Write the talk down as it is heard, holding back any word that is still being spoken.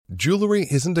Jewelry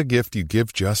isn't a gift you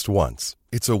give just once.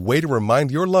 It's a way to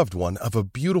remind your loved one of a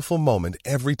beautiful moment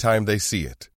every time they see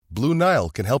it. Blue Nile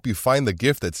can help you find the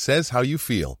gift that says how you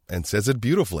feel and says it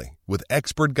beautifully, with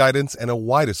expert guidance and a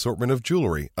wide assortment of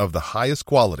jewelry of the highest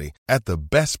quality at the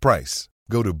best price.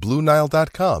 Go to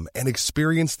BlueNile.com and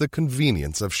experience the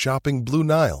convenience of shopping Blue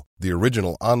Nile, the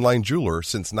original online jeweler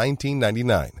since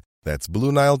 1999. That's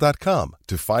BlueNile.com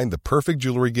to find the perfect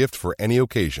jewelry gift for any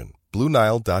occasion.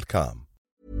 BlueNile.com.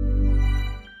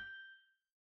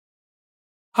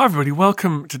 Hi everybody,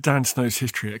 welcome to Dan Snow's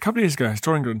History. A couple of years ago, a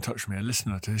historian got in touch with me, a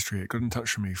listener to History got in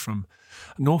touch with me from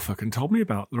Norfolk and told me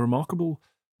about the remarkable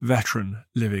veteran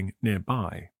living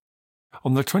nearby.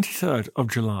 On the 23rd of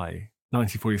July,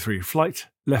 1943, Flight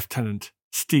Lieutenant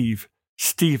Steve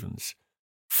Stevens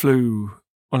flew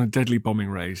on a deadly bombing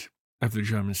raid over the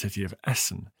German city of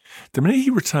Essen. The minute he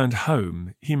returned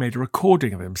home, he made a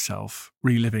recording of himself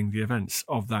reliving the events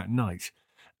of that night.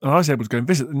 And I was able to go and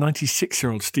visit the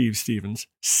 96-year-old Steve Stevens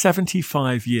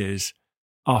 75 years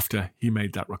after he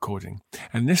made that recording.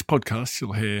 And in this podcast,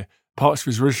 you'll hear parts of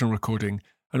his original recording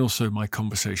and also my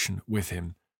conversation with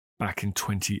him back in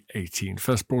 2018.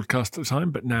 First broadcast at the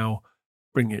time, but now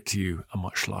bring it to you, a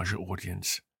much larger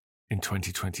audience, in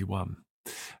 2021.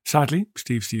 Sadly,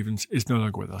 Steve Stevens is no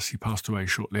longer with us. He passed away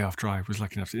shortly after I was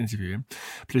lucky enough to interview him.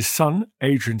 But his son,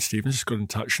 Adrian Stevens, has got in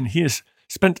touch, and he has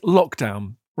spent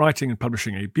lockdown writing and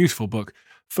publishing a beautiful book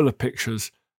full of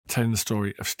pictures telling the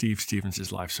story of Steve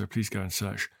Stevens' life. So please go and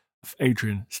search for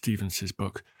Adrian Stevens'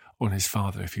 book on his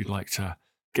father if you'd like to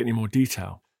get any more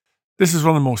detail. This is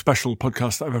one of the more special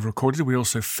podcasts that I've ever recorded. We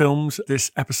also filmed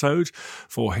this episode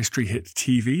for History Hit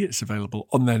TV. It's available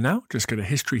on there now. Just go to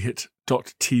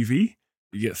historyhit.tv.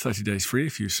 You get 30 days free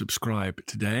if you subscribe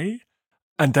today.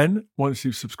 And then once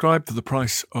you've subscribed for the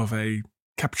price of a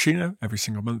cappuccino every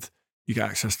single month, you get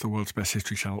access to the world's best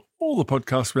history channel, all the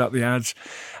podcasts without the ads,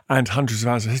 and hundreds of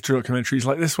hours of history documentaries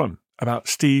like this one about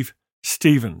Steve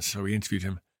Stevens. So we interviewed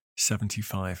him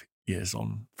 75 years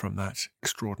on from that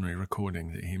extraordinary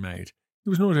recording that he made. He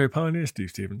was an audio pioneer,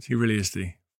 Steve Stevens. He really is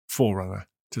the forerunner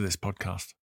to this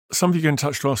podcast. Some of you get in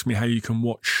touch to ask me how you can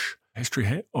watch History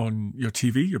Hit on your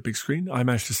TV, your big screen. I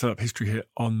managed to set up History Hit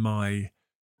on my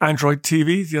Android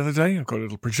TV the other day. I've got a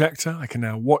little projector. I can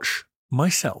now watch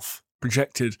myself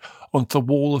projected onto the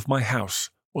wall of my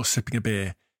house or sipping a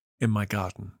beer in my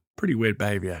garden. Pretty weird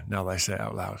behaviour now that I say it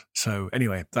out loud. So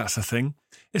anyway, that's the thing.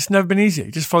 It's never been easy.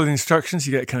 You just follow the instructions.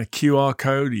 You get a kind of QR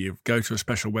code. You go to a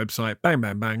special website. Bang,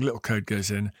 bang, bang. Little code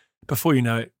goes in. Before you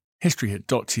know it,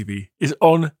 historyhit.tv is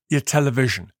on your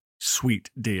television. Sweet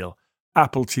deal.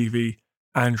 Apple TV,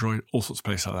 Android, all sorts of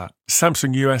places like that.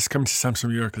 Samsung US, coming to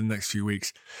Samsung Europe in the next few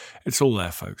weeks. It's all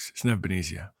there, folks. It's never been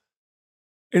easier.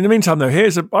 In the meantime, though,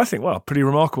 here's a pretty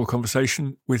remarkable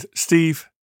conversation with Steve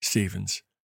Stevens,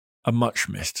 a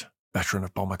much-missed veteran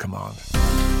of Bomber Command.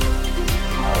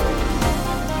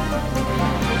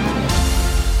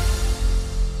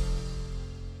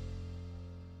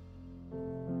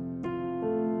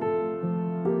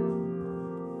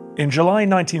 In July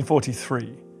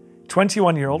 1943,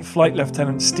 21-year-old Flight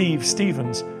Lieutenant Steve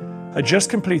Stevens had just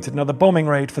completed another bombing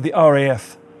raid for the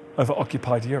RAF over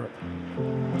occupied Europe.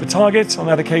 The target on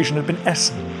that occasion had been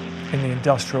Essen, in the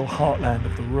industrial heartland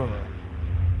of the Ruhr.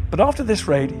 But after this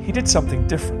raid, he did something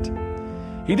different.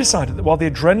 He decided that while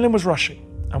the adrenaline was rushing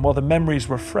and while the memories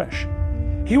were fresh,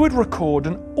 he would record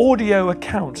an audio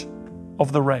account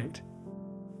of the raid.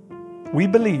 We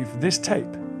believe this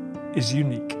tape is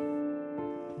unique.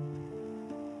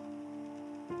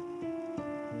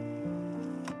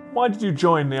 Why did you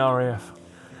join the RAF?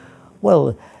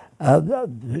 Well,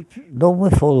 long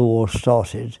before the war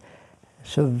started,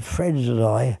 some friends and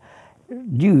I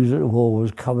knew that the war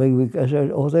was coming because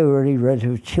although we were only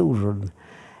relative children,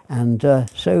 and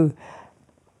so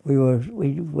we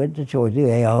went to join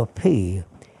the ARP.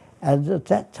 And at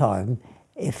that time,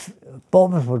 if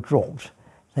bombs were dropped,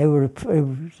 they were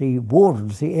the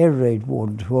wardens, the air raid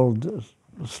wardens, were on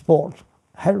the spot,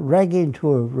 rang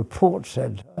into a report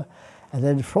centre. And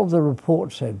then from the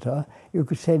report centre, you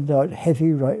could send out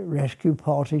heavy rescue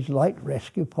parties, light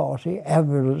rescue party,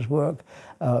 ambulance work,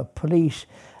 police,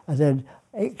 and then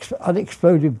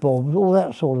unexploded bombs, all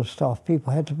that sort of stuff.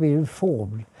 People had to be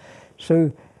informed.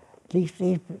 So these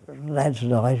lads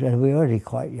and I, and we were only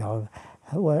quite young,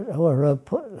 were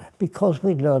put, because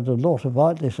we learned a lot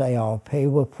about this ARP,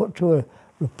 were put to a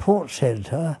report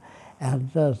centre,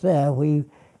 and there we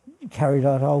carried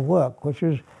out our work, which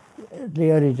was, in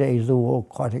the early days of the war,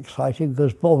 quite exciting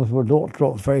because bombs were not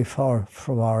dropped very far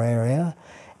from our area.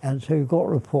 And so you got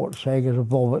reports saying there's a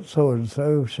bomb at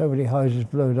so-and-so, so many houses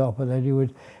blown up, and then you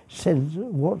would send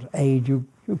what aid you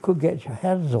you could get your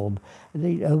hands on.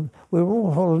 And we were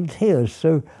all volunteers,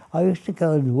 so I used to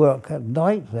go and work at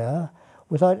night there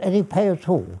without any pay at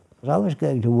all. I was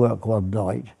going to work one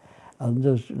night, and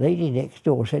the lady next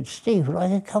door said, "Steve, would I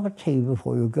like a cup of tea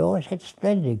before you go?" I said,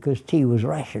 "Splendid," because tea was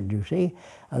rationed, you see.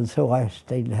 And so I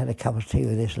stayed and had a cup of tea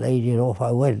with this lady, and off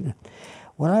I went.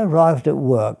 When I arrived at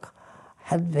work,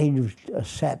 hadn't been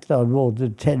sat down more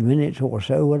than 10 minutes or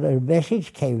so when a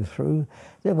message came through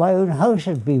that my own house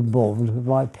had been bombed with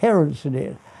my parents in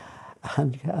it.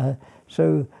 And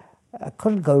so I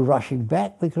couldn't go rushing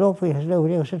back because obviously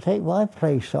nobody else to take my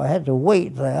place. So I had to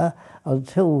wait there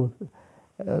until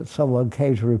someone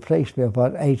came to replace me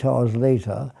about 8 hours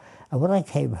later. And when I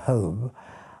came home,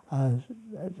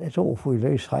 it's awful, you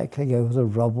know, cycling over the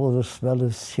rubble, the smell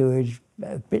of sewage,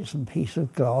 bits and pieces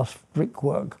of glass,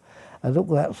 brickwork, and all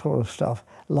that sort of stuff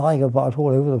lying about all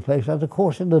over the place. And of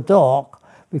course in the dark,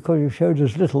 because you showed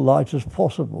as little light as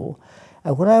possible.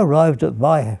 And when I arrived at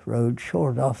my road, sure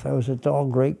enough, there was a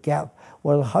darn great gap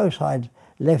where the house I'd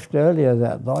left earlier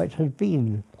that night had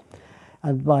been.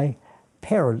 And my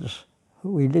parents,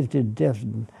 we lived in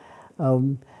Devon,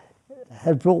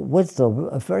 had brought with them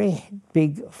a very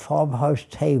big farmhouse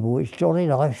table, which Johnny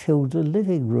and I filled the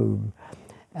living room.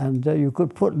 And you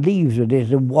could put leaves in it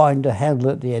and wind a handle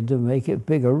at the end to make it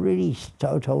bigger. Really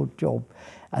stout old job.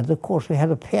 And of course we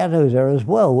had a piano there as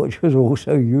well, which was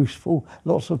also useful.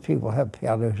 Lots of people had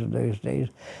pianos in those days.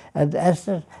 And as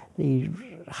the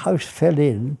house fell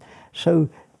in, so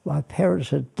my parents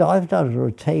had dived under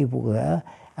a table there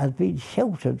and been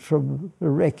sheltered from the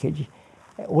wreckage,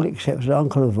 all except an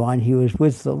uncle of mine. He was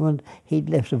with them, and he'd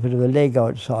left a bit of a leg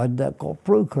outside, and that got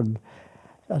broken.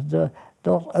 And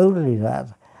not only that,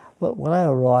 but when I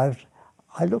arrived,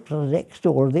 I looked at the next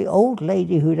door, and the old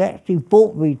lady who'd actually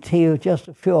bought me tea just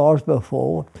a few hours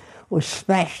before was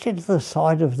smashed into the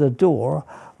side of the door,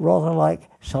 rather like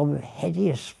some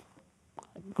hideous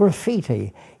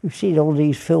graffiti. You've seen all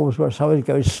these films where somebody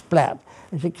goes splat.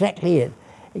 It's exactly it,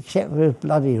 except it was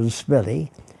bloody and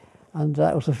smelly. And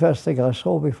that was the first thing I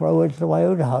saw before I went to my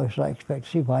own house. I expect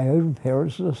to see my own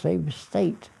parents in the same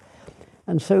state.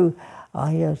 And so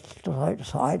I stood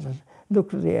outside and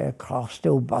looked at the aircraft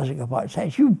still buzzing about and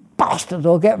said, "You bastard,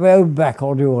 I'll get my own back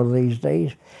on you one of these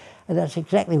days." And that's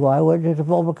exactly why I went into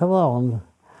Bomber Command.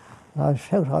 And I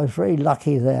felt I was very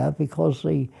lucky there because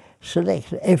the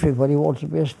selection, everybody wanted to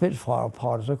be a Spitfire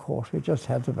pilot, of course. We just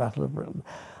had the Battle of Britain.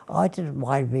 I didn't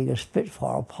mind being a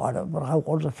Spitfire pilot, but I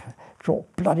wanted to drop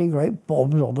bloody great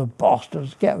bombs on the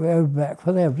bastards, get my own back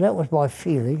for them. That was my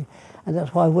feeling, and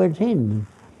that's why I went in.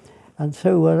 And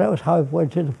so that was how I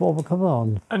went into Bomber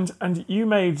Command. And you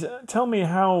made, tell me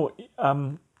how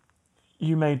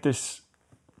you made this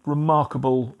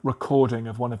remarkable recording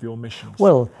of one of your missions.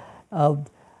 Well,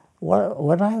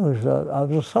 when I was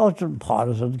a sergeant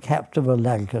pilot and captain of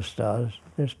Lancaster.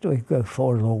 This we go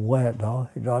for a long way now,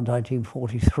 in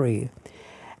 1943.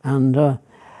 And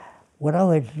when I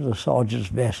went to the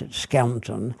sergeant's mess at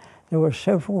Scampton, there were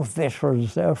several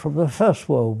veterans there from the First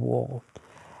World War.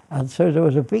 And so there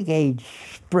was a big age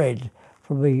spread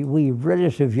from the wee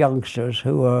relative youngsters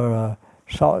who were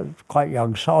quite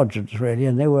young sergeants, really,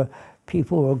 and they were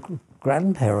people who were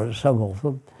grandparents, some of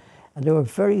them. And they were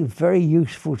very, very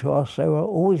useful to us. They were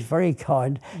always very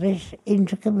kind. This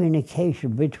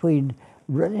intercommunication between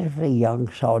relatively young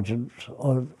sergeants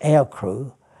or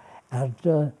aircrew and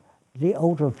the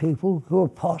older people who were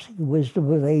passing wisdom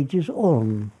of ages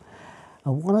on.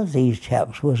 And one of these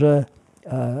chaps was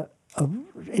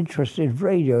interested in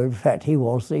radio. In fact, he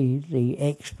was the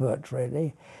expert,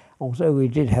 really. Although we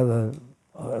did have an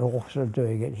officer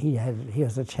doing it, he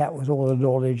was the chap with all the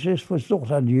knowledge. This was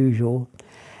not unusual.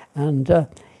 And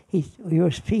we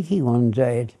were speaking one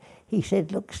day, and he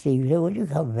said, "Look, Steve, when you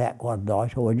come back one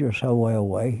night or when you're some way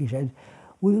away," he said,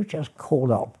 "will you just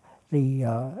call up the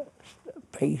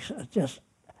base and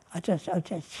I just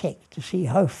check to see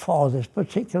how far this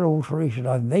particular alteration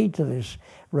I've made to this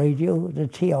radio, the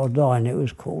TR9 it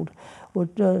was called,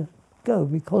 would go,"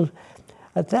 because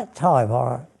at that time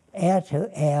our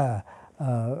air-to-air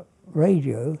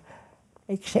radio,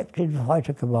 except in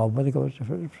fighter command, when it goes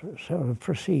to sort of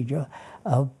procedure,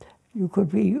 you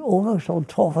could be almost on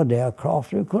top of an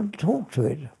aircraft and you couldn't talk to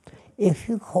it. If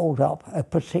you called up a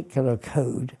particular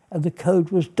code, and the code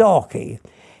was darky,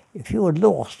 if you were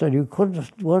lost and you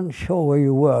weren't sure where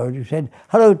you were, and you said,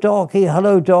 "Hello, darky,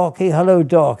 hello, darky, hello,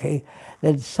 darky,"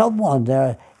 then someone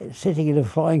there sitting in a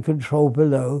flying control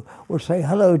below would say,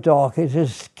 "Hello, darky, this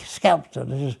is Scampton,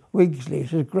 this is Wingsley,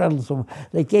 this is Grantham."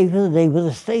 They gave you the name of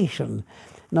the station.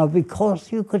 Now,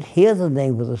 because you could hear the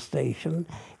name of the station,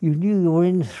 you knew you were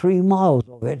in 3 miles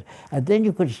of it, and then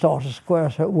you could start a square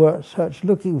search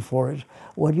looking for it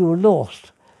when you were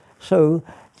lost. So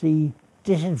the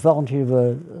disadvantage of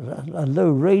a low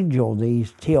range on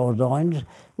these TR9s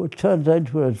would turn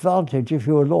into an advantage if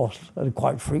you were lost, and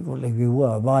quite frequently we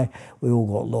were. We all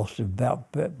got lost in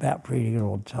map reading at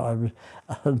all times,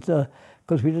 and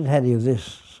because we didn't have any of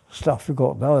this stuff we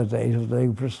got nowadays of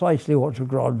knowing precisely what your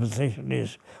ground position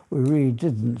is. We really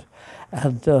didn't.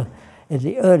 And in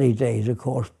the early days, of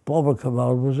course, Bomber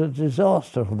Command was a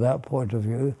disaster from that point of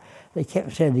view. They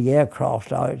kept sending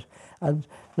aircraft out, and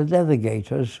the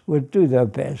navigators would do their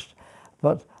best,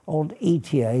 but on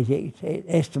ETA, the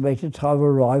estimated time of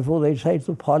arrival, they'd say to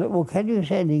the pilot, well, can you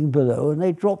send in below? And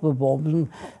they'd drop the bombs, and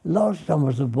large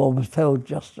numbers of bombs fell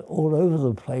just all over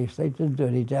the place. They didn't do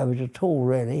any damage at all,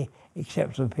 really,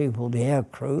 except for people in the air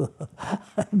crew.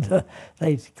 And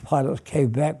pilots came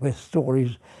back with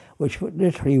stories which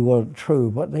literally weren't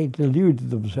true, but they deluded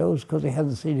themselves because they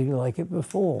hadn't seen anything like it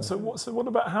before. So what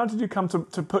about, how did you come to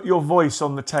put your voice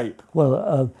on the tape?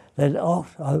 Well, then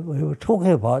after, we were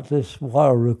talking about this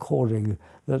wire recording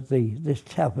that this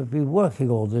chap had been working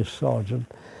on, this sergeant,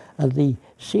 and the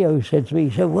CO said to me,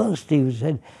 he said, well, Steve,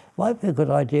 said, might be a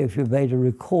good idea if you made a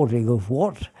recording of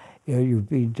what you've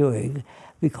been doing,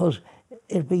 because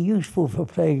it'd be useful for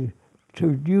playing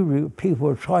to new people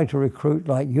who are trying to recruit,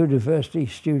 like university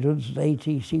students and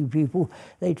ATC people.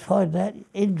 They'd find that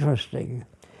interesting.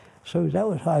 So that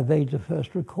was how I made the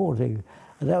first recording.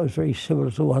 And that was very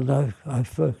similar to one I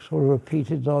first sort of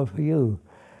repeated now for you.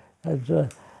 And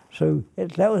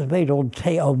that was made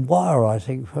on wire, I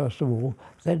think, first of all.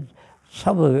 Then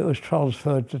some of it was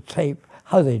transferred to tape.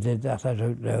 How they did that, I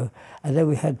don't know. And then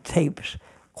we had tapes,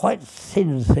 quite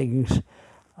thin things.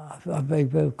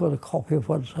 I've got a copy of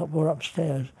one somewhere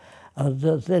upstairs. And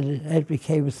then it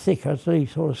became thicker, so they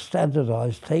sort of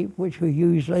standardised tape, which we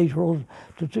used later on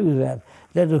to do that.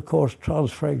 Then, of course,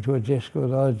 transferring to a disc with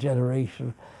another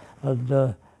generation.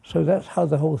 And so that's how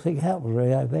the whole thing happened,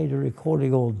 really. I made a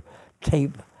recording on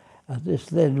tape, and this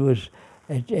then was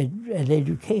an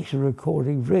education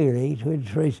recording, really, to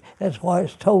interest. That's why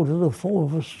it's told in the form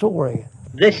of a story.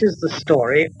 This is the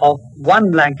story of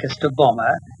one Lancaster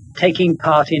bomber taking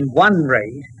part in one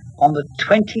raid on the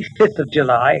 25th of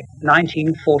July,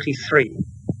 1943.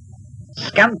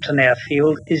 Scampton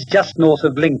Airfield is just north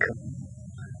of Lincoln,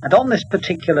 and on this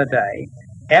particular day,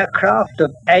 aircraft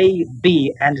of A,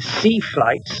 B and C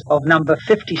flights of number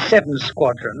 57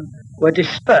 Squadron were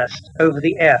dispersed over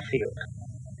the airfield.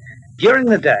 During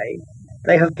the day,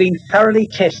 they have been thoroughly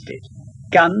tested.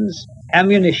 Guns,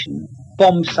 ammunition,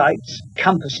 bomb sights,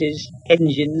 compasses,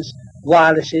 engines,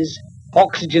 wirelesses,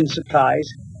 oxygen supplies,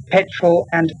 petrol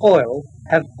and oil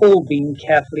have all been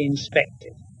carefully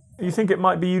inspected. You think it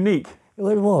might be unique?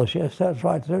 Well, it was, yes, that's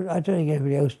right. I don't think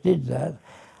anybody else did that.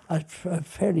 I'm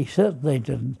fairly certain they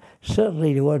didn't.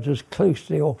 Certainly they weren't as close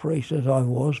to the operation as I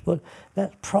was, but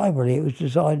that primarily it was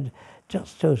designed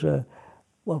just as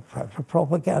perhaps for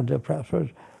propaganda, perhaps for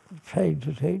trying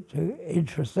to take to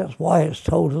interest. That's why it's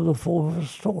told in the form of a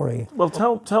story. Well,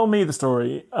 tell me the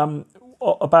story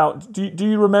about. Do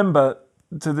you remember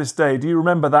to this day? Do you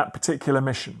remember that particular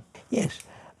mission? Yes,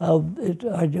 I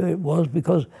knew it was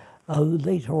because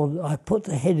later on I put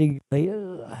the heading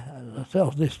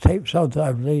on this tape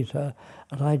sometime later,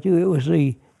 and I knew it was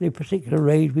the particular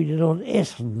raid we did on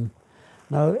Essen.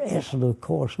 Now, Essen, of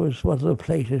course, was one of the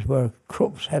places where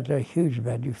Krupps had their huge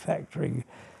manufacturing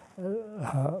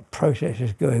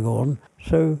processes going on.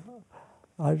 So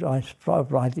I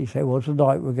rightly say, well,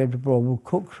 tonight we're going to bomb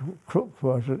Krupps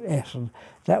was at Essen.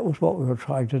 That was what we were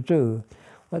trying to do.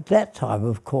 At that time,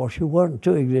 of course, you weren't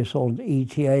doing this on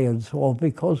ETA and so on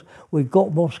because we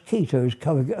got mosquitoes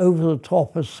coming over the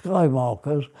top as sky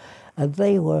markers, and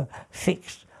they were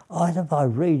fixed either by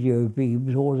radio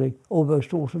beams or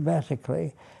almost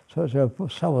automatically. So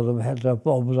some of them had their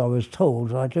bombs, I was told,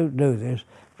 and I don't know this,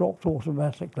 dropped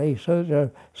automatically. So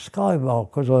they're sky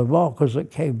markers, or markers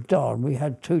that came down. We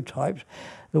had two types.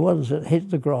 The ones that hit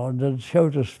the ground and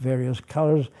showed us various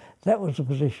colours, that was the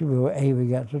position we were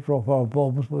aiming at to drop our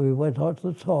bombs when we went out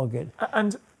to the target.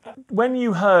 And when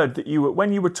you heard that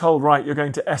when you were told, right, you're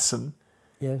going to Essen,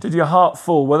 Yes. Did your heart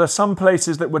fall? Were there some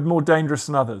places that were more dangerous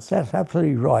than others? That's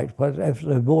absolutely right, but if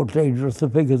they're more dangerous, the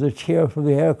bigger the cheer from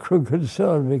the aircrew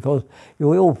concerned, because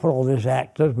we all put on this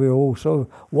act that we also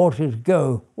wanted to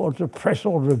go, wanted to press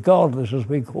on regardless, as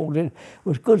we called it. It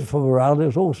was good for morale, it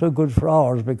was also good for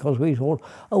ours, because we thought,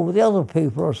 oh, well, the other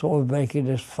people are sort of making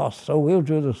this fuss, so we'll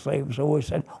do the same. So we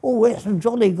said, oh, it's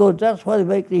jolly good, that's why they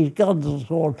make these guns and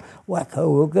so on.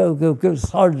 Wacko, we'll go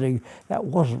sounding. That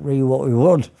wasn't really what we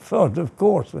wanted, but of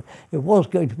course. It was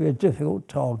going to be a difficult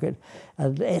target,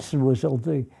 and Essen was on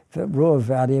the Ruhr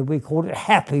Valley, and we called it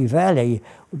Happy Valley.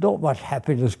 Not much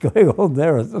happiness going on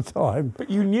there at the time. But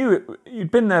you knew it.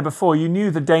 You'd been there before. You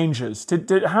knew the dangers.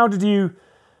 How did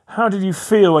you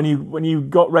feel when you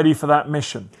got ready for that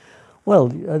mission?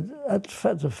 Well, at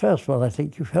the first one, I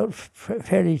think you felt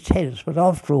fairly tense, but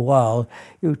after a while,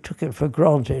 you took it for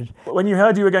granted. When you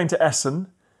heard you were going to Essen,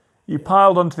 you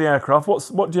piled onto the aircraft.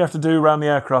 What do you have to do around the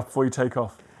aircraft before you take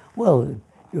off? Well,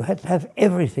 you had to have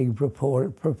everything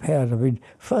prepared. I mean,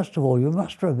 first of all, you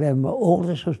must remember all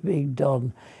this was being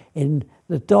done in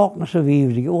the darkness of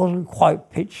evening. It wasn't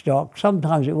quite pitch dark.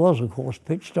 Sometimes it was, of course,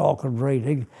 pitch dark and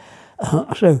raining.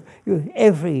 So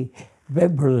every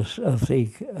member of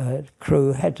the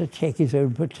crew had to check his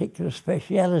own particular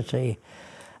speciality.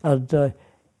 And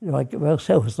like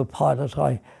myself as the pilot,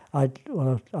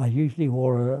 I usually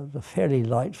wore a fairly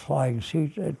light flying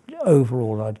suit,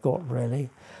 overall I'd got really,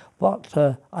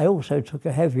 but I also took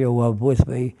a heavier one with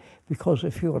me, because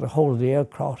if you were to hold the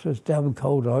aircraft, it's damn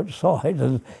cold outside,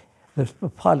 and the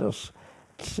pilot's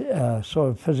sort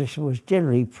of position was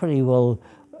generally pretty well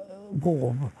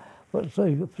warm. But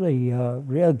the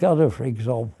rear gunner, for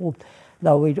example,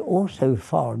 now we'd also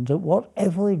found that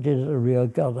whatever we did as a rear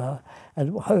gunner,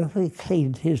 and however we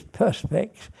cleaned his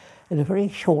perspex, in a very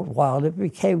short while it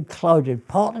became clouded,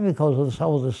 partly because of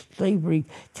some of the debris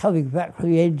coming back from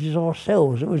the engines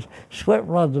ourselves. It was swept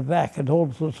round the back and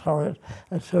onto the turret,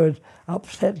 and so it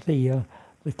upset the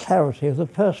clarity of the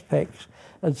perspex.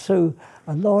 And so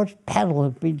a large panel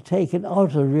had been taken out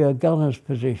of the rear gunner's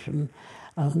position,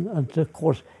 and of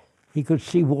course he could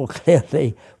see more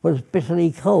clearly, but it was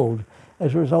bitterly cold.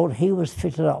 As a result, he was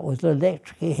fitted up with an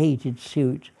electrically heated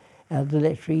suit and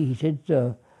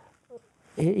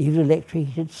even electric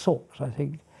heated socks, I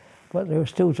think, but they were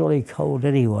still jolly cold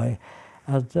anyway.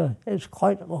 And it's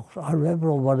quite, I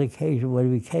remember on one occasion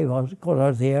when we got out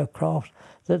of the aircraft,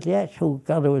 that the actual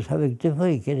gunner was having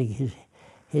difficulty getting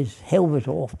his helmet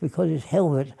off, because his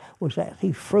helmet was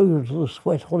actually frozen to the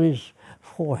sweat on his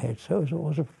forehead, so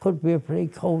it could be a pretty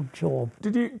cold job.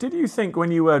 Did you think,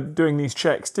 when you were doing these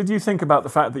checks, did you think about the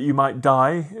fact that you might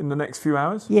die in the next few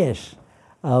hours? Yes.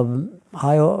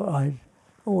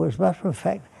 As a matter of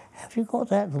fact, have you got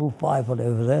that little Bible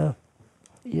over there?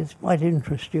 It might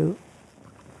interest you.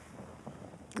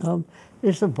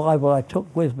 This is a Bible I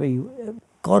took with me.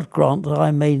 God grant that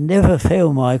I may never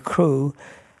fail my crew,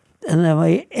 and I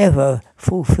may ever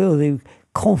fulfill the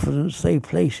confidence they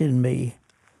place in me.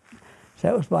 So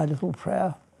that was my little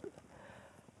prayer,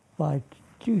 my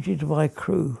duty to my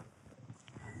crew.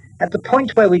 At the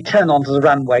point where we turn onto the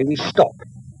runway, we stop.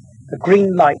 A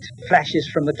green light flashes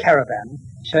from the caravan,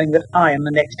 showing that I am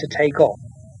the next to take off.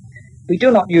 We do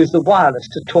not use the wireless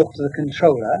to talk to the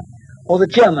controller, or the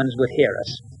Germans would hear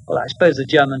us. Well, I suppose the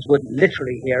Germans wouldn't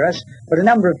literally hear us, but a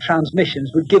number of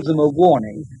transmissions would give them a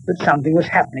warning that something was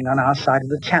happening on our side of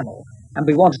the channel, and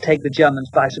we want to take the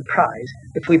Germans by surprise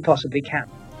if we possibly can.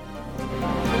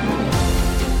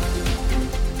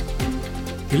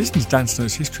 You listen to Dan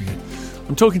Snow's History Hit.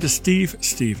 I'm talking to Steve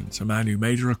Stevens, a man who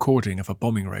made a recording of a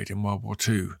bombing raid in World War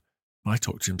II. I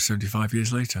talked to him 75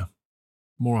 years later.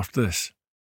 More after this.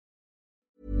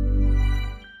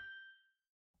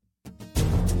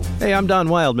 Hey, I'm Don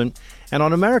Wildman, and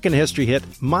on American History Hit,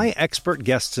 my expert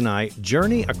guests and I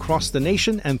journey across the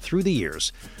nation and through the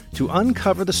years to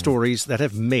uncover the stories that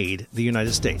have made the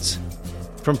United States.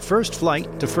 From first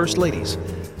flight to first ladies,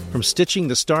 from stitching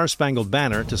the Star-Spangled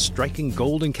Banner to striking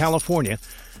gold in California,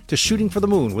 to shooting for the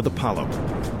moon with Apollo.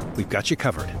 We've got you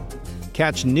covered.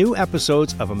 Catch new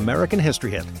episodes of American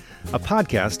History Hit, a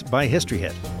podcast by History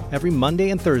Hit, every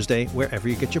Monday and Thursday wherever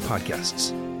you get your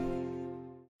podcasts.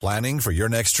 Planning for your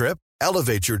next trip?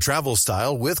 Elevate your travel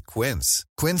style with Quince.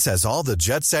 Quince has all the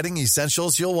jet-setting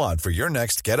essentials you'll want for your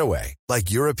next getaway,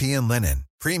 like European linen,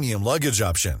 premium luggage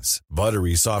options,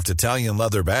 buttery soft Italian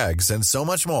leather bags, and so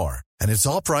much more. And it's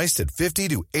all priced at 50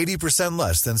 to 80%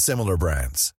 less than similar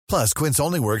brands. Plus, Quince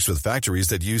only works with factories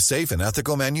that use safe and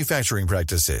ethical manufacturing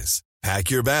practices.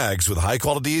 Pack your bags with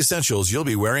high-quality essentials you'll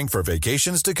be wearing for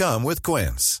vacations to come with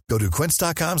Quince. Go to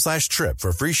quince.com/trip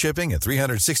for free shipping and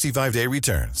 365-day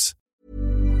returns.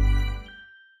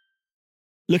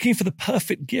 Looking for the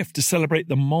perfect gift to celebrate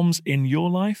the moms in your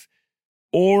life?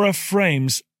 Aura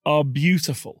frames are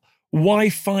beautiful,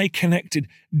 Wi-Fi connected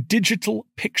digital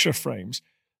picture frames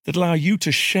that allow you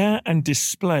to share and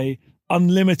display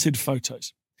unlimited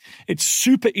photos. It's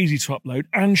super easy to upload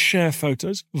and share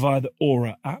photos via the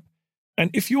Aura app.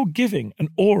 And if you're giving an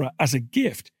Aura as a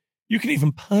gift, you can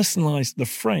even personalize the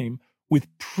frame with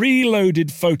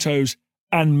preloaded photos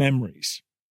and memories.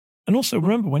 And also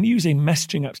remember, when using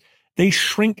messaging apps, they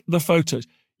shrink the photos.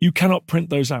 You cannot print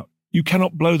those out. You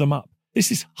cannot blow them up.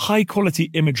 This is high quality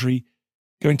imagery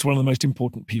going to one of the most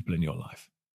important people in your life.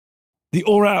 The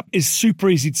Aura app is super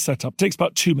easy to set up. It takes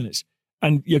about 2 minutes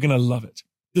and you're going to love it.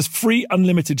 There's free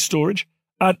unlimited storage,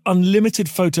 add unlimited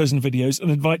photos and videos, and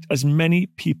invite as many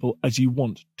people as you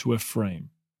want to a frame.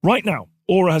 Right now,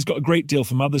 Aura has got a great deal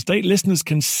for Mother's Day. Listeners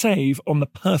can save on the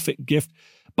perfect gift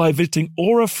by visiting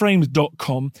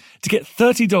auraframes.com to get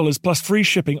 $30 plus free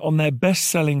shipping on their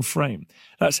best-selling frame.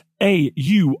 That's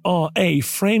AURA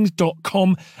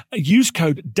frames.com. Use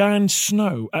code Dan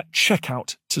Snow at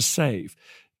checkout to save.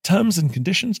 Terms and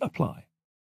conditions apply.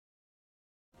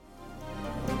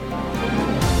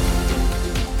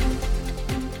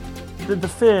 Did the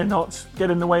fear not get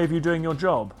in the way of you doing your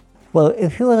job? Well,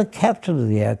 if you were the captain of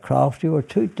the aircraft, you were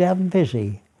too damn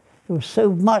busy. There was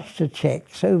so much to check,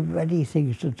 so many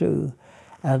things to do,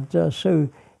 and so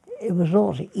it was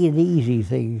not an easy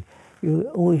thing.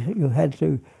 You had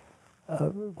to,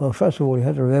 well, first of all, you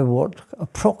had to remember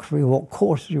approximately what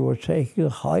courses you were taking, the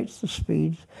heights, the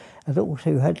speeds, and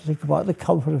also you had to think about the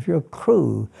comfort of your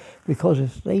crew, because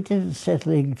if they didn't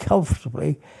settle in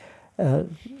comfortably,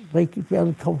 they could be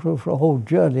uncomfortable for a whole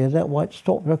journey, and that might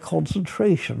stop their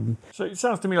concentration. So it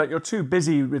sounds to me like you're too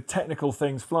busy with technical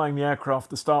things, flying the aircraft,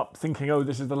 to start thinking, oh,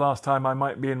 this is the last time I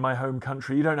might be in my home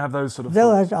country. You don't have those sort of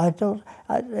thoughts? No, I don't.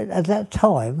 At that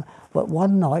time, but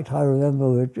one night I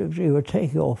remember we were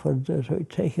taking off, and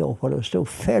when it was still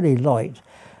fairly light,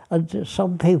 and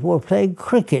some people were playing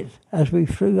cricket as we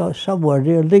flew out somewhere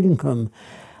near Lincoln.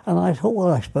 And I thought,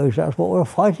 well, I suppose that's what we're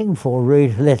fighting for,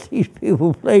 really, to let these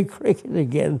people play cricket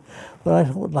again. But I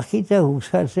thought, lucky devils,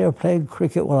 they're playing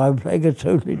cricket while I'm playing a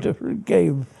totally different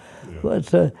game. Yeah.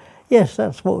 But yes,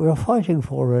 that's what we're fighting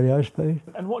for, really, I suppose.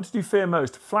 And what did you fear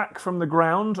most, flak from the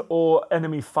ground or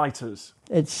enemy fighters?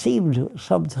 It seemed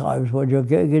sometimes when you're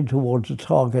going in towards a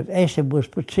target, Essen was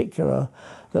particular,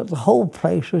 that the whole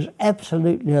place was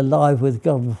absolutely alive with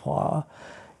gunfire.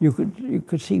 You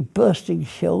could see bursting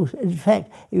shells. In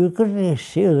fact, you couldn't really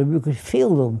see them, you could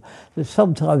feel them. That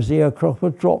sometimes the aircraft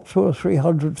would drop 200 or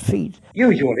 300 feet.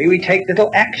 Usually we take little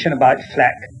action about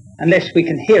flak unless we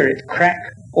can hear it crack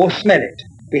or smell it.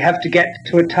 We have to get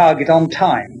to a target on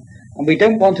time, and we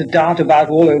don't want to dart about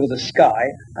all over the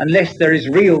sky unless there is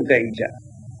real danger.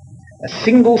 A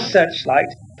single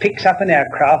searchlight picks up an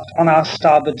aircraft on our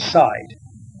starboard side.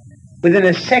 Within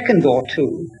a second or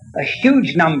two, a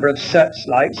huge number of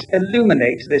searchlights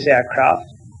illuminate this aircraft,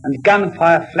 and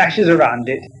gunfire flashes around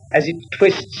it as it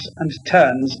twists and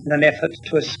turns in an effort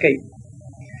to escape.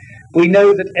 We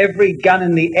know that every gun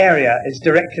in the area is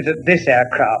directed at this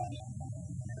aircraft.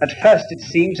 At first it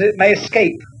seems that it may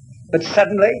escape, but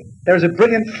suddenly there is a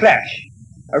brilliant flash,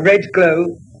 a red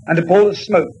glow, and a ball of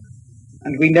smoke.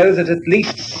 And we know that at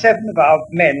least 7 of our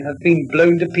men have been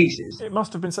blown to pieces. It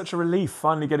must have been such a relief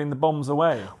finally getting the bombs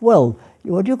away. Well,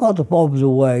 when you got the bombs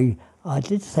away, I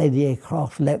did say the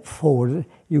aircraft leapt forward.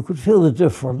 You could feel the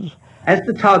difference. As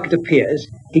the target appears,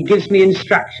 he gives me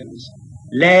instructions.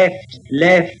 Left,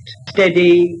 left,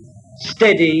 steady,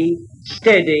 steady,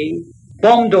 steady,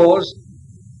 bomb doors.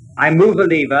 I move a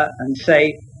lever and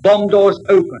say, bomb doors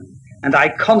open, and I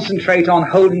concentrate on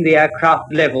holding the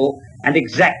aircraft level and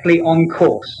exactly on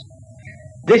course.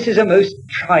 This is a most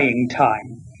trying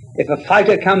time. If a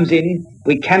fighter comes in,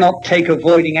 we cannot take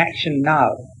avoiding action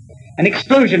now. An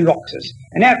explosion rocks us.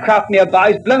 An aircraft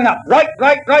nearby is blown up. Right,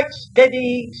 right, right,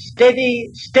 steady,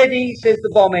 steady, steady, says the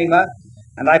bomb aimer,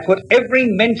 and I put every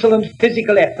mental and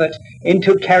physical effort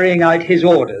into carrying out his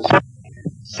orders.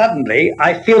 Suddenly,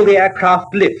 I feel the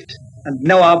aircraft lift and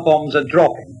know our bombs are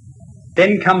dropping.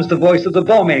 Then comes the voice of the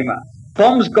bomb aimer.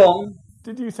 Bomb's gone.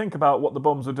 Did you think about what the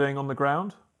bombs were doing on the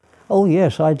ground? Oh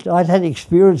yes, I'd had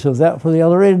experience of that from the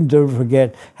other end, don't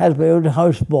forget. Had my own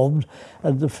house bombed,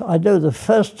 and I know the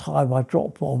first time I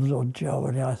dropped bombs on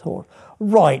Germany, I thought,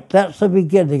 right, that's the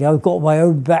beginning. I've got my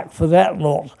own back for that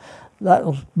lot. That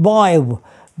was my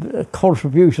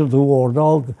contribution to the war, and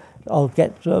I'll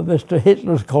get Mr.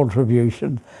 Hitler's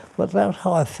contribution. But that's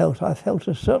how I felt. I felt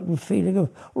a certain feeling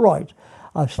of, right,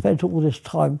 I've spent all this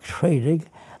time training,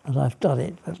 and I've done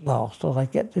it at last, and I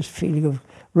get this feeling of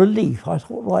relief. I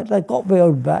thought, right, they got me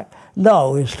on back.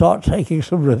 Now we'll start taking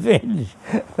some revenge.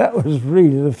 That was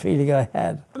really the feeling I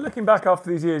had. But looking back after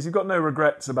these years, you've got no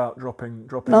regrets about dropping.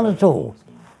 None at all.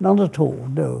 None at all.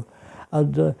 No.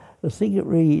 And the thing that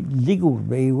really niggled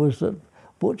me was that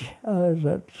Butch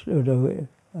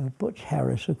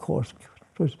Harris, of course,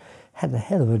 had a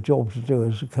hell of a job to do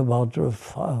as a commander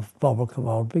of Bomber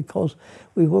Command, because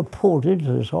we were pulled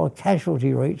into this. Our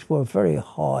casualty rates were very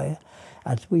high,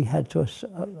 and we had to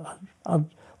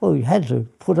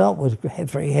put up with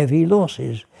very heavy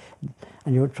losses.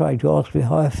 And you were trying to ask me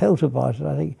how I felt about it.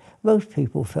 I think most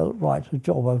people felt, right, the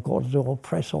job I've got to do, I'll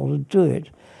press on and do it.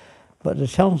 But the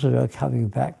chances of her coming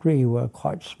back really were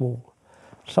quite small.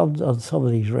 On some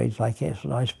of these raids like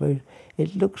Essen, I suppose,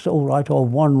 it looks all right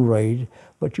on one raid,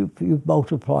 but you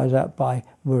multiply that by,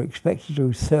 we're expected to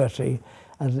do 30,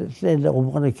 and then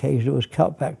on one occasion it was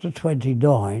cut back to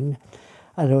 29,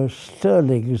 and there were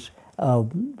Sterlings,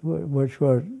 which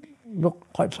were not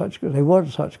quite such good, they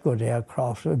weren't such good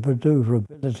aircraft, and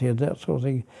maneuverability and that sort of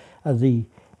thing, and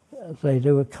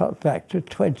they were cut back to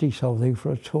 20-something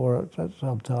for a tour at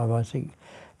some time, I think.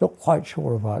 Not quite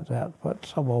sure about that, but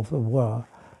some of them were.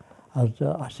 And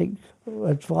I think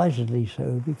advisedly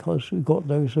so, because we got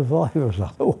no survivors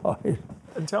otherwise.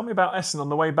 And tell me about Essen on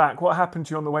the way back. What happened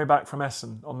to you on the way back from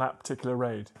Essen on that particular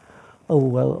raid? Oh,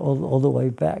 well, on the way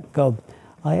back,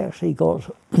 I actually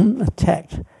got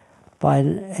attacked by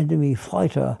an enemy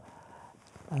fighter.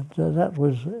 And that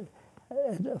was,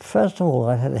 first of all,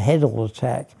 I had a head-on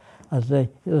attack, as the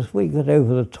wing got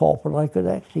over the top, and I could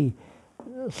actually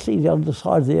see the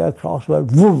underside of the aircraft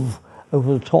went woof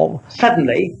over the top.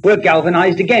 Suddenly, we're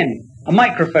galvanised again. A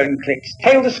microphone clicks.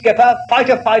 Hail the skipper,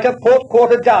 fighter, port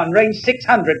quarter down, range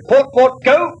 600, port,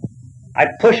 go! I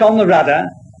push on the rudder,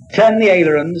 turn the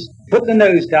ailerons, put the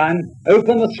nose down,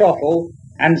 open the throttle,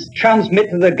 and transmit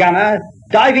to the gunner,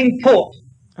 diving port.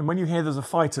 And when you hear there's a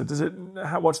fighter,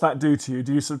 what's that do to you?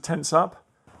 Do you sort of tense up?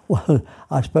 Well,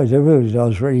 I suppose everybody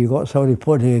does, really. You've got somebody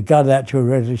pointing a gun at you and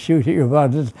ready to shoot at you.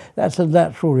 That's a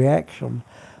natural reaction.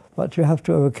 But you have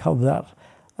to overcome that.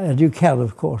 And you can,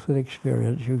 of course, with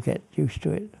experience. You get used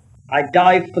to it. I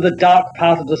dive for the dark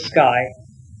part of the sky.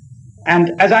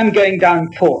 And as I'm going down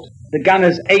port, the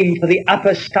gunners aim for the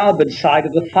upper starboard side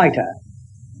of the fighter.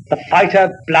 The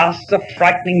fighter blasts a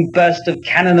frightening burst of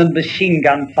cannon and machine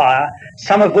gun fire,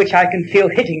 some of which I can feel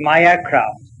hitting my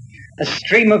aircraft. A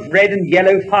stream of red and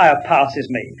yellow fire passes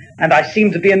me, and I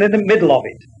seem to be in the middle of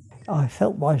it. I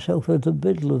felt myself in the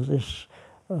middle of this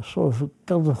sort of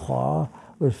gunfire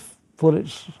with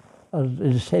bullets,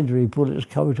 incendiary bullets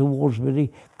coming towards me.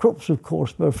 The Krupps, of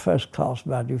course, were first-class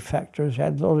manufacturers,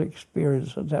 had a lot of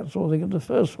experience and that sort of thing. In the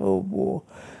First World War,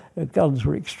 their guns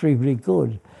were extremely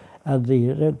good, and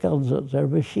their guns, their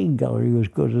machine gunnery was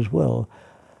good as well.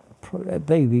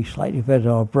 Maybe slightly better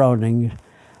our Brownings,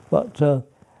 but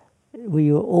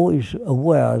we were always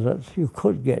aware that you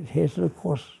could get hit, and of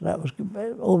course that was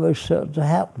almost certain to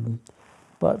happen.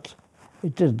 But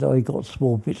it didn't, though. He got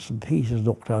small bits and pieces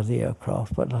knocked out of the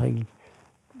aircraft, but nothing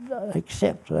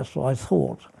except, that's what I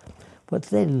thought. But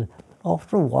then,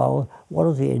 after a while, one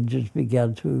of the engines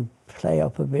began to play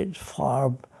up a bit,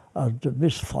 fire and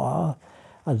misfire,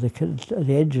 and the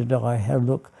engine I had a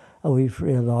look, and we've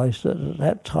realised that at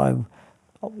that time,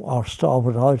 our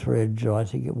starboard outer engine, I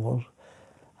think it was,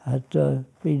 had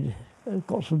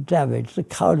got some damage. The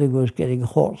cowling was getting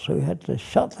hot, so we had to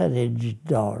shut that engine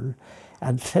down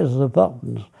and feather the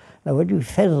buttons. Now, when you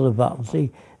feather the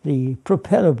buttons, the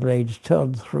propeller blades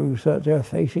turn through so that they're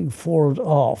facing forward and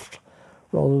aft,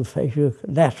 rather than facing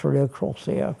laterally across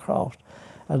the aircraft.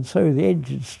 And so the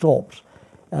engine stopped,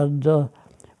 and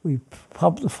we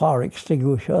pumped the fire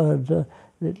extinguisher, and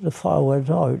the fire went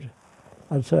out.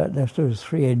 And so it left those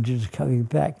three engines coming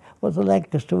back. But the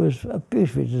Lancaster was a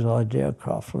beautifully designed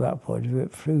aircraft from that point of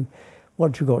view.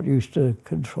 Once you got used to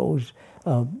controls,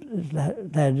 it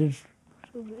landed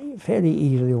fairly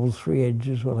easily, all three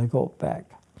engines, when I got back.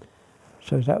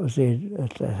 So that was the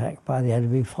attack by the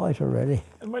enemy fighter, really.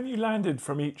 And when you landed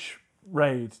from each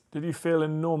raid, did you feel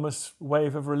an enormous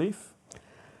wave of relief?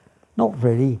 Not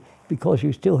really, because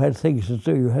you still had things to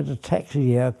do. You had to taxi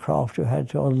the aircraft, you had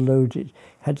to unload it, you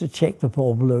had to check the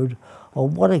bomb load.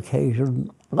 On one occasion,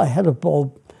 I had a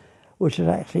bomb which had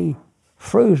actually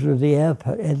frozen in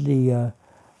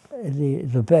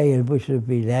the bay in which it had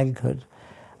been anchored.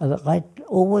 And I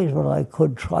always, when I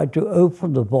could, tried to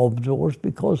open the bomb doors,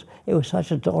 because it was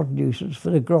such a darn nuisance for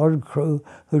the ground crew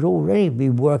who'd already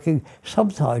been working.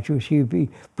 Sometimes you'd be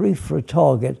briefed for a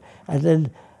target, and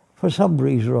then for some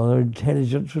reason or other,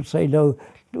 intelligence would say, no,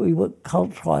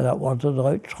 can't try that one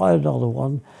tonight, try another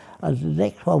one. And the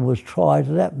next one was tried,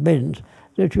 and that meant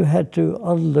that you had to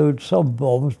unload some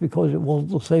bombs because it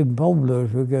wasn't the same bomb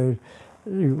load.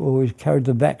 You always carried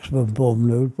the maximum bomb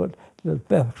load, but the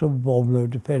maximum bomb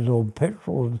load depends on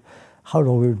petrol and how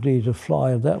long you need to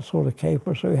fly and that sort of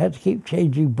caper. So you had to keep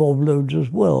changing bomb loads as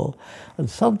well. And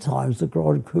sometimes the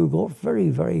ground crew got very,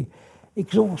 very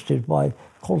exhausted by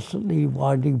constantly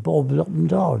winding bombs up and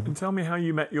down. And tell me how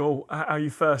you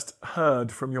first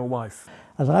heard from your wife.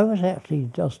 And I was actually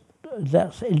just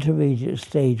that intermediate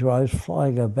stage where I was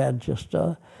flying over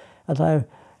Manchester, and I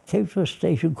came to a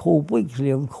station called Wigsley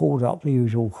and called up the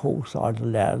usual call sign to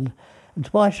land. And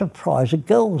to my surprise, a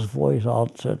girl's voice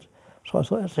answered. So I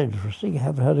thought, that's interesting. I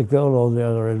haven't had a girl on the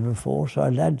other end before. So I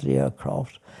landed the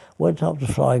aircraft, went up to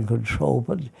flying control,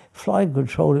 but flying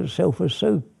control itself was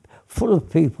so full of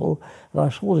people, and I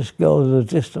saw this girl in the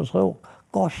distance. I thought,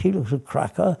 gosh, she looks a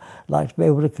cracker. I'd like to be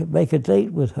able to make a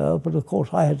date with her, but of course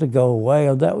I had to go away,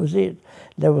 and that was it.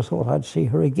 Never thought I'd see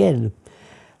her again.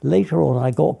 Later on,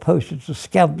 I got posted to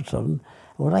Scampton.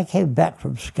 When I came back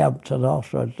from Scampton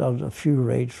after I'd done a few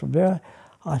raids from there,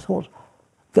 I thought,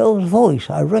 girl's voice,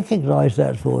 I recognised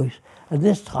that voice. And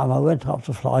this time I went up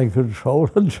to flying control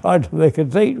and tried to make a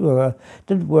date with her.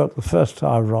 Didn't work the first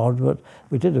time round, but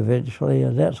we did eventually,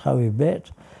 and that's how we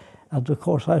met. And of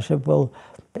course I said, well,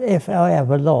 if I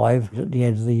am alive at the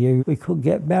end of the year, we could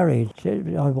get married.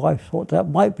 My wife thought that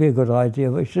might be a good idea,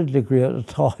 but she didn't agree at the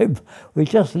time. We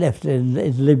just left in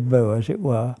limbo, as it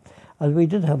were. And we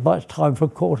didn't have much time for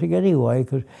courting anyway,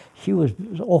 because she was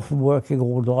often working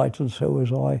all night, and so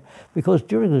was I. Because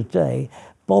during the day,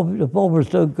 the bombers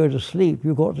don't go to sleep.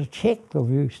 You've got to check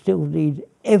them. You still need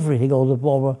everything on the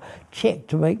bomber checked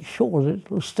to make sure that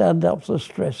it will stand up to the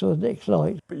stress of the next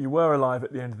night. But you were alive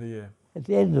at the end of the year. At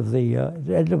the end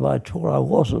of my tour, I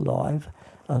was alive,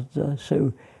 and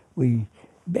so we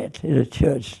met in a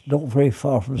church not very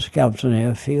far from Scampton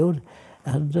Airfield,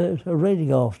 and it was a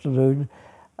raining afternoon,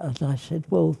 and I said,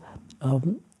 well,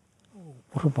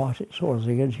 what about it, sort of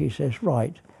thing, and she says,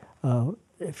 right,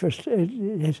 if you're,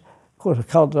 of course I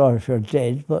can't die if you're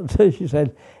dead, but she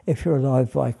said, if you're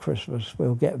alive by Christmas,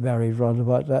 we'll get married round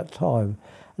about that time.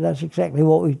 And that's exactly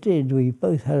what we did. We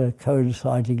both had a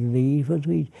coinciding leave, and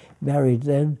we married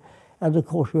then. And of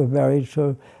course we were married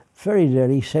for very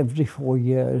nearly 74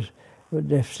 years. But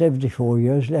left 74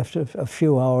 years, left a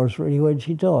few hours really when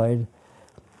she died.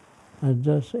 And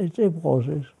it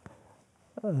was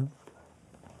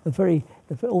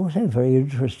also very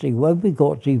interesting. When we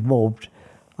got demobbed,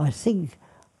 I think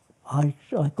I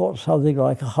got something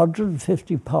like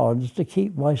 £150 to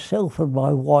keep myself and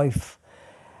my wife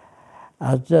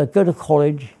and go to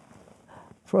college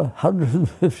for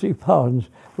 £150,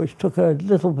 which took a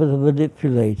little bit of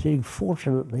manipulating.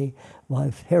 Fortunately, my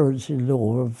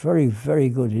parents-in-law were very, very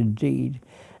good indeed,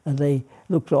 and they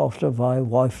looked after my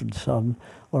wife and son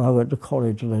when I went to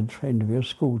college and then trained to be a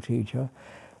school teacher.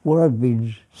 Where I'd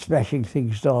been smashing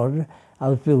things down, I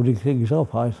was building things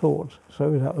up, I thought.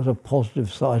 So that was a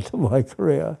positive side to my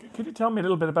career. Could you tell me a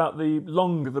little bit about the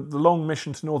long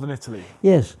mission to northern Italy?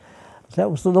 Yes. That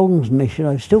was the Long's mission.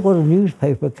 I've still got a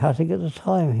newspaper cutting at the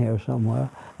time here somewhere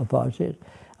about it.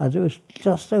 And it was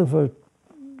just over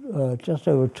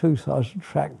 2,000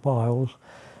 track miles.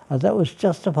 And that was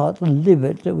just about the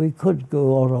limit that we could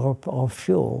go on our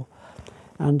fuel.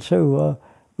 And so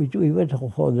we went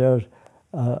off on there.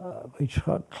 We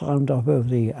climbed up over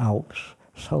the Alps,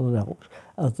 Southern Alps,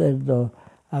 and then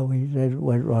we then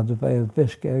went round the Bay of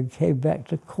Biscay and came back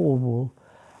to Cornwall.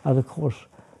 And of course,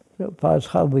 by the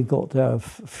time we got there,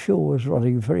 fuel was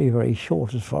running very, very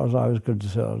short as far as I was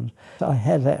concerned. I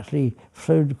had actually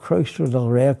flown close to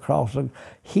another aircraft, and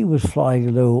he was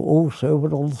flying low also,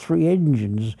 but on 3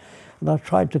 engines. And I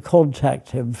tried to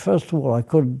contact him. First of all, I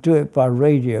couldn't do it by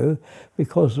radio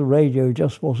because the radio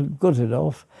just wasn't good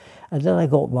enough. And then I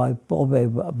got my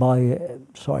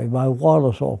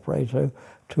wireless operator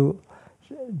to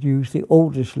use the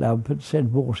oldest lamp and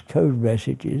send Morse code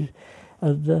messages.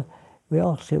 And we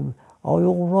asked him, are you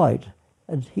all right?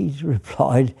 And he's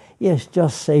replied, yes,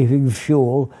 just saving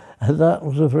fuel. And that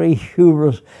was a very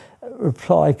humorous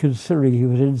reply considering he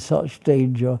was in such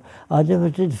danger. I never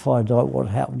did find out what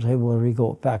happened to him, whether he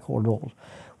got back or not.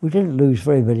 We didn't lose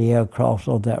very many aircraft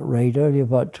on that raid, only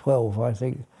about 12, I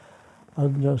think.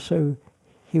 And so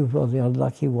he was one of the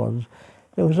unlucky ones.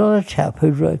 There was another chap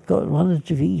who'd got run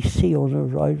into VC on a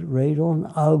raid on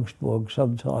Augsburg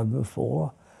some time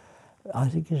before. I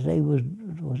think his name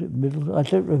was it Middleton? I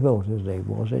don't remember what his name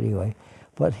was anyway.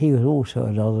 But he was also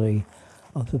another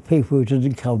of the people who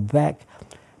didn't come back.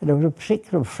 And there was a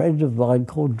particular friend of mine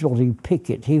called Johnny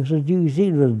Pickett. He was a New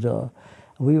Zealander.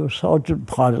 We were sergeant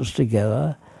pilots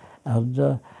together,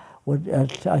 and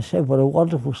I said what a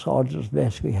wonderful sergeant's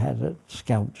mess we had at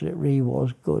Scouts. It really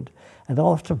was good. And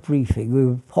after briefing, we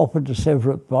would pop into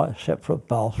separate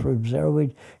bathrooms there.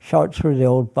 We'd shout through the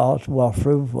old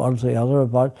bathroom, one to the other,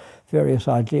 about various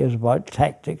ideas about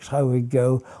tactics, how we'd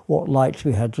go, what lights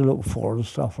we had to look for and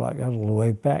stuff like that all the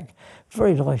way back.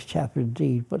 Very nice chap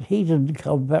indeed, but he didn't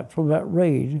come back from that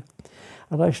raid.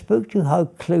 And I spoke to how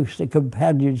close the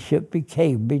companionship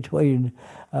became between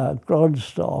ground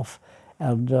staff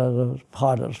and the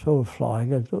pilots who were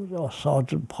flying, and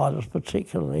sergeant pilots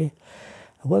particularly.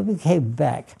 And when we came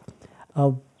back,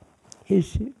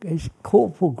 his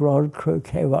corporal ground crew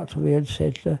came up to me and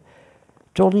said,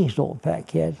 Johnny's not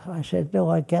back yet. I said, no,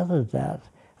 I gathered that.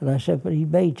 And I said, but he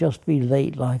may just be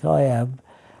late like I am.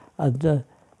 And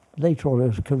later on it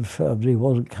was confirmed he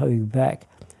wasn't coming back.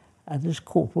 And this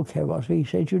corporal came up to me, he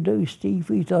said, you know, Steve,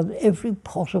 we've done every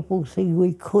possible thing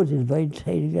we could in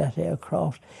maintaining that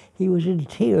aircraft. He was in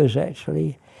tears,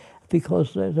 actually,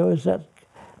 because there was that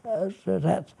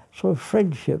sort of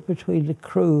friendship between the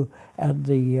crew and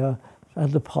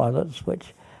the pilots,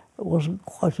 which wasn't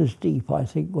quite as deep, I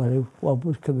think, when one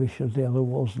was commissioned, the other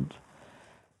wasn't.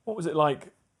 What was it like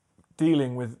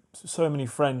dealing with so many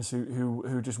friends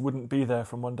who just wouldn't be there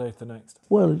from one day to the next?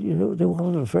 Well, you know, there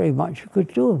wasn't very much you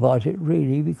could do about it,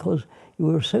 really, because you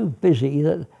were so busy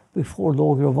that before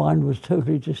long your mind was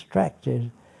totally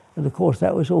distracted. And of course,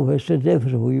 that was almost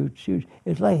inevitable.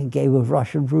 It's like a game of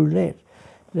Russian roulette.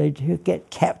 They'd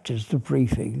get captains to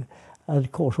briefing, and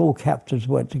of course, all captains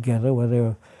went together, whether they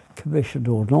were commissioned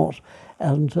or not.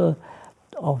 And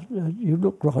you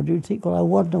look round, you think, well, I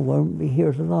wonder won't be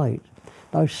here tonight.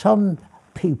 Now, some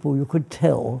people you could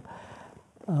tell,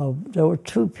 there were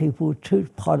two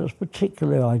pilots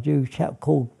particularly I knew, a chap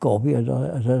called Gobby and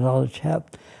another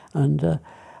chap, and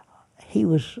he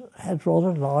had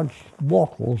rather large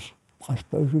wattles, I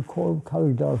suppose you'd call them,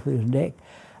 coming down from his neck,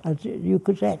 and you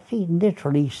could actually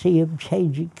literally see him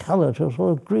changing colour to a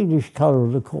sort of greenish colour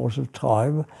in the course of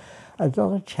time.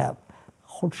 Another chap,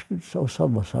 Hodgkins or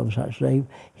some such name,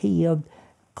 he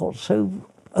got so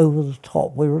over the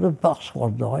top. We were on a bus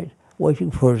one night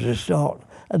waiting for us to start,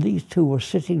 and these two were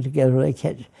sitting together and they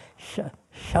kept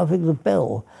shoving the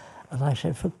bell. And I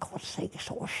said, for God's sake,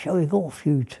 stop showing off,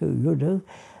 you two, you know,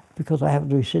 because I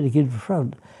happened to be sitting in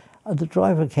front. And the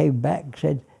driver came back and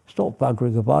said, stop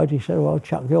buggering about. He said, well, I'll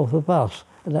chuck you off the bus.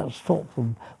 And that stopped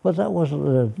them. But that wasn't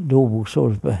a normal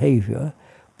sort of behaviour.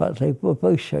 But they were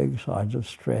both showing signs of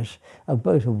stress, and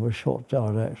both of them were shot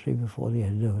down actually before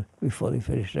they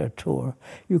finished their tour.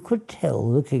 You could tell,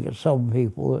 looking at some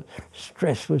people, that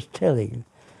stress was telling.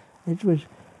 It was,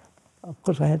 of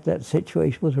course, I had that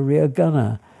situation with a rear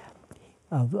gunner.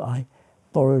 I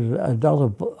borrowed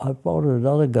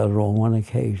another gunner on one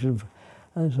occasion.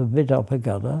 As a mid-upper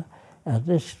gunner, and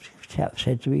this chap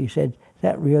said to me, he said,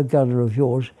 that rear gunner of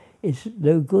yours is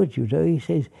no good, you know. He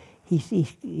says,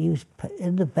 he was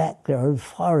in the back there and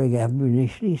firing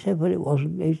ammunition. He said, but it was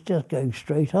just going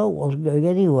straight out, wasn't going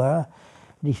anywhere.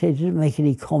 And he said, he didn't make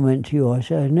any comment to you. I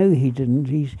said, I know he didn't.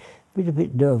 He's been a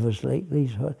bit nervous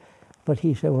lately. But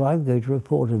he said, well, I'm going to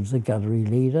report him to the gunnery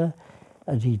leader.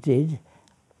 And he did.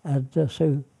 And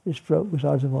so this bloke was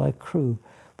out of my crew.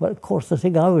 But of course, the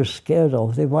thing I was scared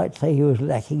of, they might say he was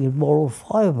lacking in moral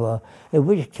fibre, in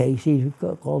which case he's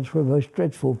gone through a most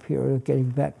dreadful period of getting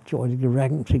back, joining the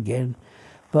ranks again.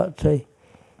 But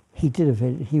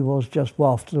he was just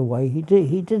wafted away. He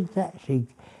didn't actually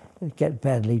get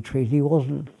badly treated. He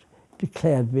wasn't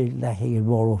declared being lacking in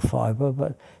moral fibre,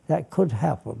 but that could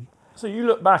happen. So you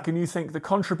look back and you think the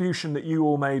contribution that you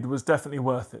all made was definitely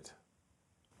worth it?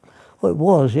 Well, it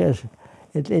was, yes.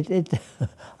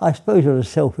 I suppose in a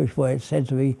selfish way it said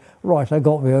to me, right, I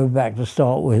got my own back to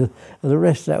start with, and the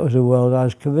rest of that was a world I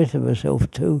was committing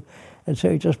myself to, and so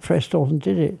he just pressed on and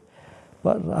did it.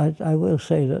 But I will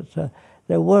say that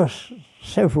there were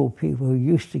several people who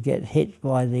used to get hit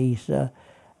by these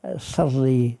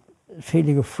suddenly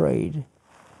feeling afraid.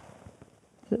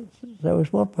 There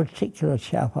was one particular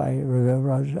chap I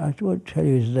remember, I won't tell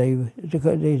you his name, his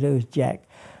name was Jack,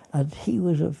 and he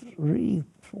was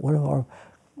one of our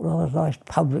rather nice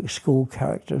public school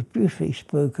characters, beautifully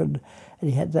spoken, and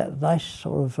he had that nice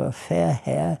sort of fair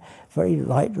hair, very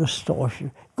light moustache,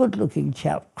 good-looking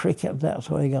chap, cricket, that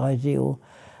sort of thing, ideal.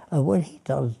 And when he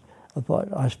done about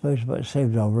the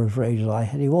same number of raids as I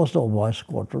had, he wasn't on my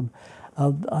squadron.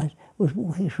 I was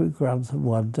walking through Grantham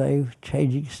one day,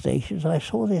 changing stations. I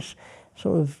saw this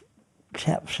sort of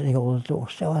chap sitting on the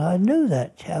doorstep, and I knew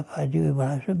that chap. I knew him when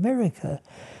I was in America.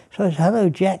 So I said, hello,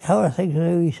 Jack, how are things?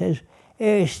 He says,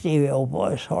 "Hey, Stevie, old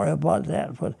boy, sorry about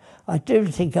that, but I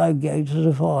don't think I'm going to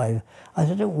survive." I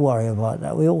said, "Don't worry about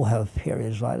that. We all have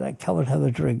periods like that. Come and have a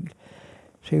drink."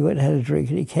 So he went and had a drink,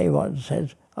 and he came out and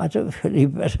said, "I don't feel any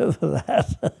better for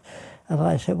that." And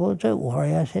I said, "Well, don't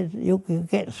worry." I said, you'll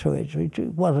get through it. We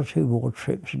do 1 or 2 more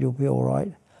trips and you'll be all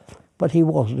right. But he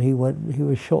wasn't. He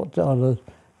was shot down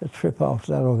a trip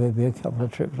after that, or maybe a couple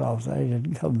of trips after that. He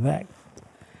didn't come back.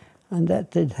 And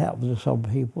that did happen to some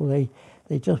people. They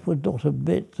just would not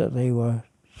admit that they were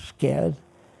scared.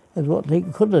 And what they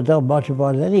couldn't have done much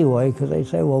about it anyway, because they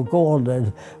say, "Well, go on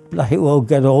then, bloody well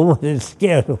get on with it,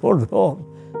 scared or not."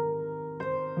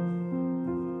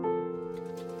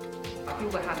 I feel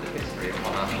the hand of history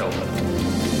upon our shoulders.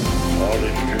 All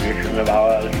this tradition of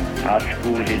ours, our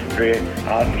school history,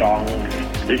 our songs,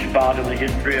 this part of the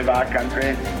history of our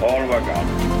country, all were gone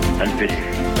and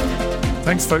finished.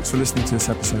 Thanks, folks, for listening to this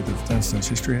episode of Dan Snow's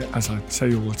History. As I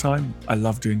say all the time, I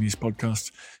love doing these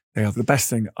podcasts. They are the best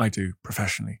thing I do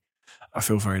professionally. I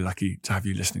feel very lucky to have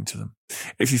you listening to them.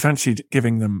 If you fancied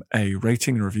giving them a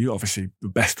rating and review, obviously the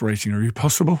best rating and review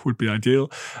possible would be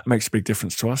ideal. It makes a big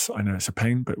difference to us. I know it's a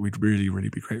pain, but we'd really, really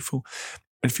be grateful.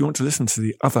 And if you want to listen to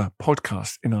the other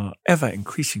podcasts in our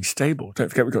ever-increasing stable, don't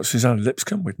forget we've got Susanna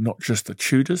Lipscomb with Not Just the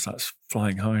Tudors. That's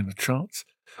flying high in the charts.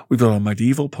 We've got our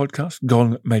medieval podcast,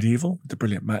 Gone Medieval, with the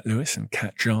brilliant Matt Lewis and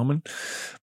Kat Jarman.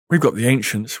 We've got The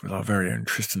Ancients with our very own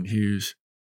Tristan Hughes.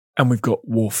 And we've got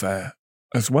Warfare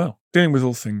as well, dealing with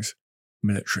all things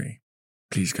military.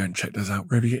 Please go and check those out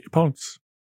wherever you get your pods.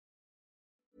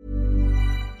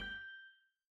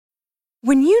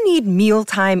 When you need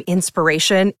mealtime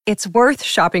inspiration, it's worth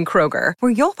shopping Kroger,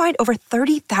 where you'll find over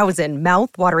 30,000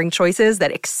 mouth-watering choices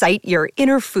that excite your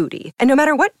inner foodie. And no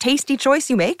matter what tasty choice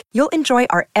you make, you'll enjoy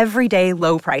our everyday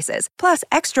low prices, plus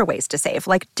extra ways to save,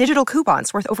 like digital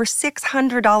coupons worth over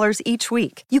 $600 each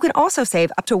week. You can also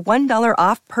save up to $1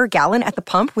 off per gallon at the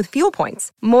pump with fuel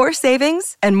points. More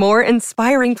savings and more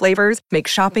inspiring flavors make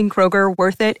shopping Kroger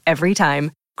worth it every time.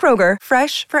 Kroger,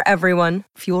 fresh for everyone.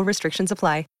 Fuel restrictions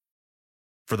apply.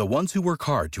 For the ones who work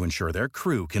hard to ensure their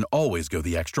crew can always go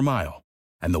the extra mile,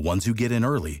 and the ones who get in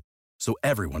early so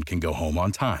everyone can go home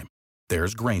on time,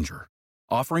 there's Grainger,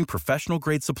 offering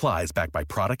professional-grade supplies backed by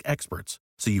product experts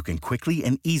so you can quickly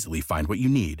and easily find what you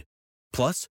need.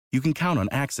 Plus, you can count on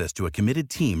access to a committed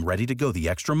team ready to go the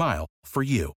extra mile for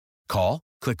you. Call,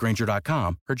 click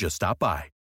Grainger.com, or just stop by.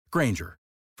 Grainger,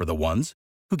 for the ones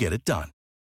who get it done.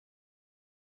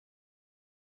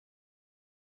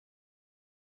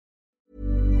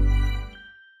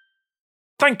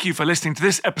 Thank you for listening to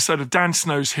this episode of Dan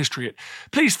Snow's History Hit.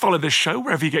 Please follow this show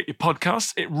wherever you get your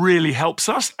podcasts. It really helps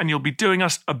us, and you'll be doing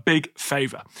us a big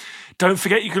favour. Don't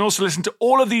forget, you can also listen to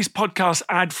all of these podcasts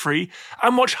ad-free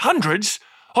and watch hundreds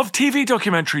of TV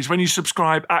documentaries when you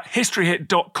subscribe at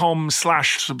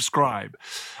historyhit.com/subscribe.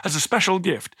 As a special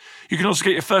gift, you can also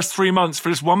get your first 3 months for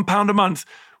just £1 a month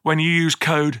when you use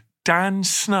code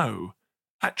DANSNOW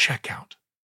at checkout.